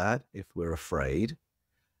vulnerable to that if we're afraid.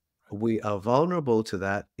 We are vulnerable to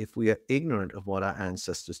that if we are ignorant of what our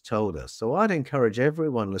ancestors told us. So I'd encourage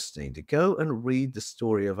everyone listening to go and read the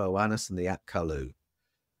story of Oannes and the Apkallu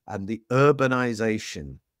and the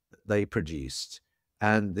urbanization that they produced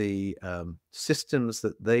and the systems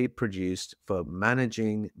that they produced for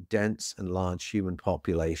managing dense and large human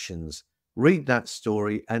populations. Read that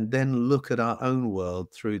story and then look at our own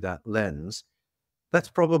world through that lens. That's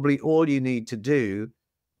probably all you need to do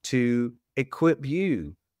to equip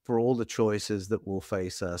you for all the choices that will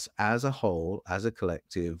face us as a whole, as a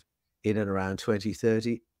collective, in and around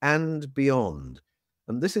 2030 and beyond.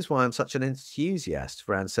 And this is why I'm such an enthusiast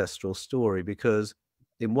for ancestral story, because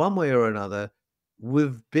in one way or another,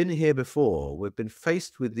 we've been here before. We've been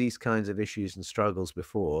faced with these kinds of issues and struggles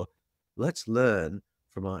before. Let's learn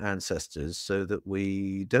from our ancestors so that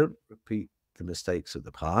we don't repeat the mistakes of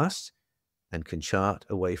the past and can chart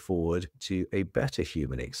a way forward to a better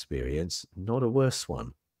human experience, not a worse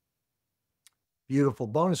one. Beautiful.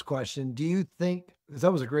 Bonus question. Do you think,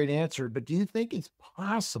 that was a great answer, but do you think it's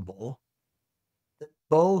possible that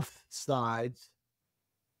both sides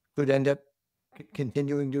could end up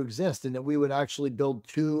continuing to exist and that we would actually build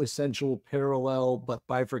two essential parallel but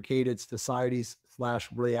bifurcated societies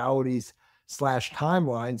 / realities /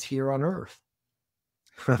 timelines here on Earth?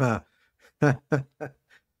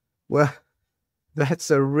 Well,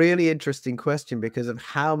 that's a really interesting question because of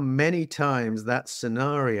how many times that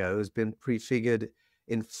scenario has been prefigured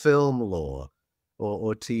in film lore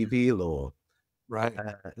or TV lore. Right.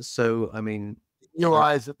 So, I mean,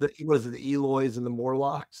 Was it the Eloys and the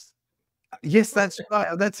Morlocks? yes, that's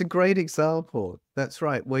right. That's a great example. That's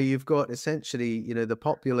right. Where you've got essentially, the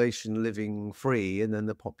population living free and then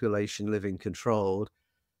the population living controlled.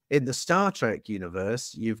 In the Star Trek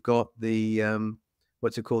universe, you've got the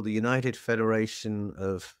what's it called? The United Federation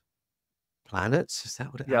of Planets. Is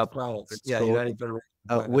that what Planets. it's Yeah, called? United Federation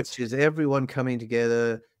of Planets. Which is everyone coming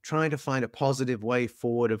together, trying to find a positive way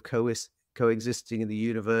forward of coexisting in the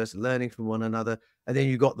universe, learning from one another. And then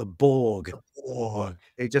you've got the Borg.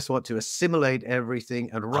 They just want to assimilate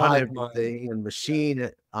everything and run everything and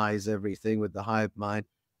machinize everything with the hive mind.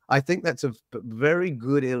 I think that's a very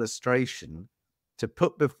good illustration to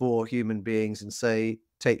put before human beings and say,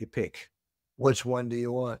 take your pick. Which one do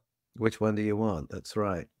you want? Which one do you want? That's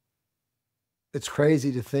right. It's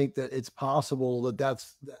crazy to think that it's possible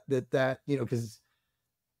that because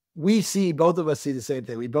both of us see the same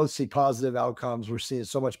thing. We both see positive outcomes. We're seeing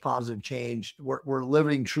so much positive change. We're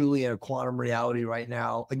living truly in a quantum reality right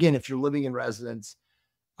now. Again, if you're living in resonance,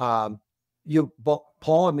 Paul,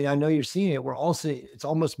 I mean, I know you're seeing it. It's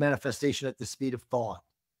almost manifestation at the speed of thought.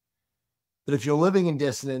 But if you're living in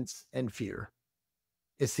dissonance and fear,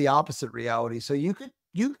 it's the opposite reality. So you could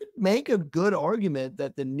make a good argument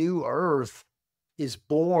that the new Earth is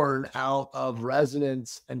born out of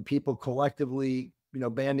resonance and people collectively,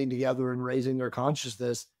 banding together and raising their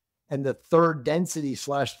consciousness. And the third density /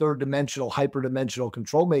 third dimensional, hyperdimensional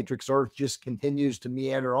control matrix Earth just continues to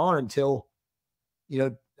meander on until,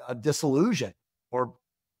 a dissolution or,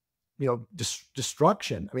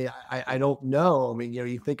 destruction. I mean, I don't know. I mean,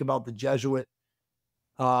 you think about the Jesuit,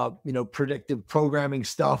 predictive programming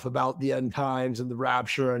stuff about the end times and the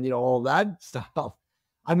rapture and, all that stuff.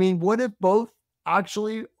 I mean, what if both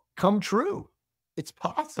actually come true? It's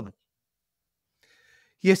possible.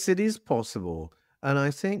 Yes, it is possible. And I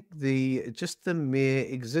think just the mere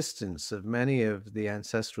existence of many of the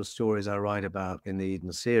ancestral stories I write about in the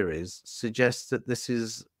Eden series suggests that this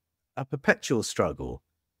is a perpetual struggle,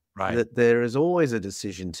 Right. that there is always a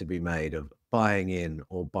decision to be made of buying in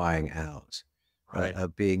or buying out, Right.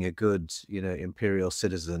 of being a good, imperial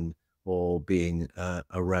citizen or being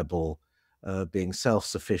a rebel, being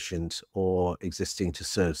self-sufficient or existing to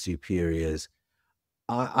serve superiors.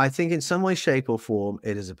 I think in some way, shape, or form,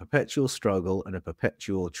 it is a perpetual struggle and a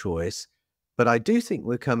perpetual choice. But I do think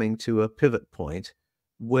we're coming to a pivot point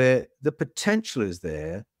where the potential is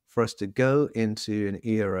there for us to go into an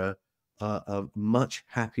era of much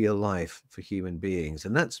happier life for human beings.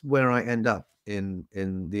 And that's where I end up in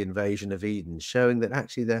the Invasion of Eden, showing that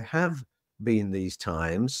actually there have been these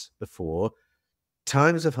times before,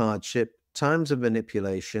 times of hardship, times of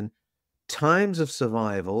manipulation, times of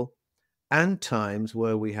survival and times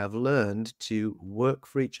where we have learned to work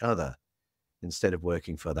for each other instead of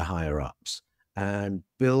working for the higher ups, and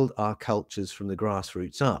build our cultures from the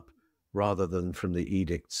grassroots up rather than from the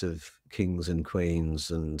edicts of kings and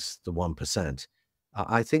queens and the 1%.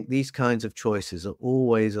 I think these kinds of choices are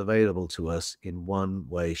always available to us in one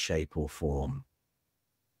way, shape, or form.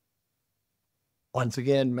 Once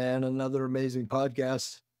again, man, another amazing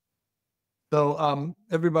podcast. So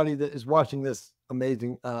everybody that is watching this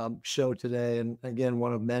amazing show today, and again,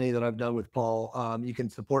 one of many that I've done with Paul, you can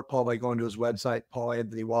support Paul by going to his website,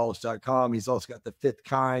 paulanthonywallis.com. He's also got the Fifth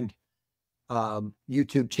Kind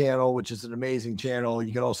YouTube channel, which is an amazing channel.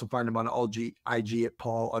 You can also find him on IG at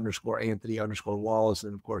Paul_Anthony_Wallis.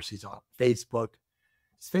 And of course, he's on Facebook.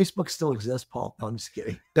 Does Facebook still exist, Paul? No, I'm just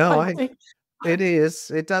kidding. No, it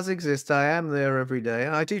is. It does exist. I am there every day.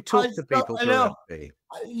 I do talk to people through FB.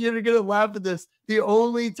 You're going to laugh at this. The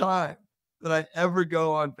only time that I ever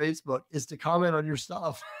go on Facebook is to comment on your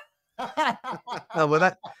stuff. Oh,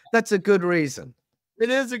 well, that's a good reason. It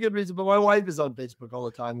is a good reason, but my wife is on Facebook all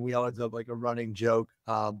the time. We always have like a running joke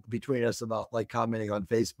between us about like commenting on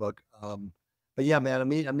Facebook. But yeah, man, I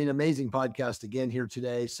mean, amazing podcast again here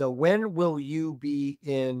today. So when will you be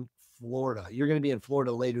in Florida? You're going to be in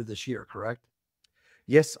Florida later this year, correct?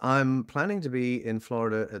 Yes, I'm planning to be in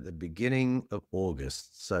Florida at the beginning of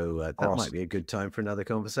August. So that Awesome. might be a good time for another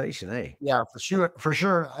conversation, eh? Yeah, for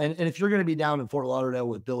sure. And if you're going to be down in Fort Lauderdale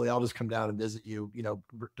with Billy, I'll just come down and visit you,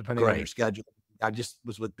 depending on your schedule. I just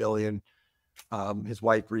was with Billy and his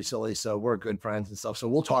wife recently, so we're good friends and stuff. So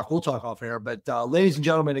we'll talk off air. But ladies and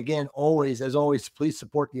gentlemen, again, as always, please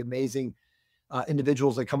support the amazing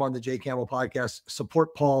individuals that come on the J Campbell podcast.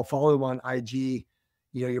 Support Paul, follow him on IG.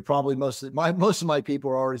 You're probably most of my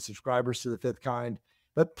people are already subscribers to the Fifth Kind,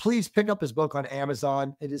 but please pick up his book on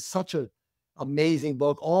Amazon. It is such an amazing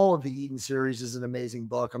book. All of the Eden series is an amazing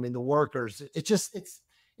book. I mean, The Workers, it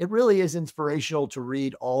really is inspirational to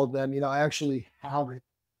read all of them. I actually have it.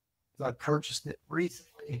 I purchased it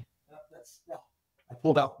recently. I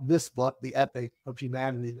pulled out this book, The Epic of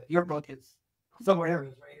Humanity. Your book is somewhere here.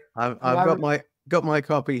 Right here. I've got my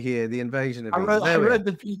copy here, The Invasion of Eden. I read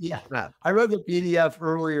the PDF. Yeah. I read the PDF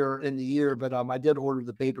earlier in the year, but I did order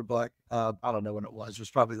the paper book. I don't know when it was. It was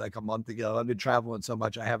probably like a month ago. I've been traveling so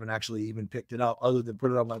much, I haven't actually even picked it up other than put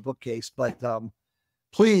it on my bookcase. But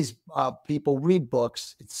please, people, read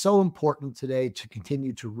books. It's so important today to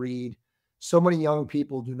continue to read. So many young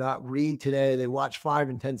people do not read today. They watch 5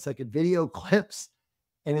 and 10-second video clips.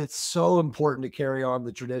 And it's so important to carry on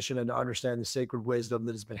the tradition and to understand the sacred wisdom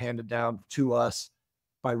that has been handed down to us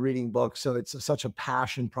by reading books. So it's such a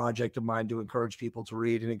passion project of mine to encourage people to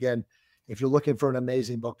read. And again, if you're looking for an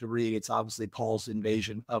amazing book to read, it's obviously Paul's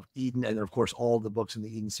Invasion of Eden. And of course, all the books in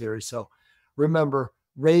the Eden series. So remember,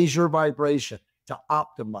 raise your vibration to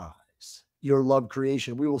optimize your love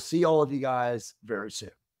creation. We will see all of you guys very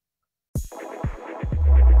soon.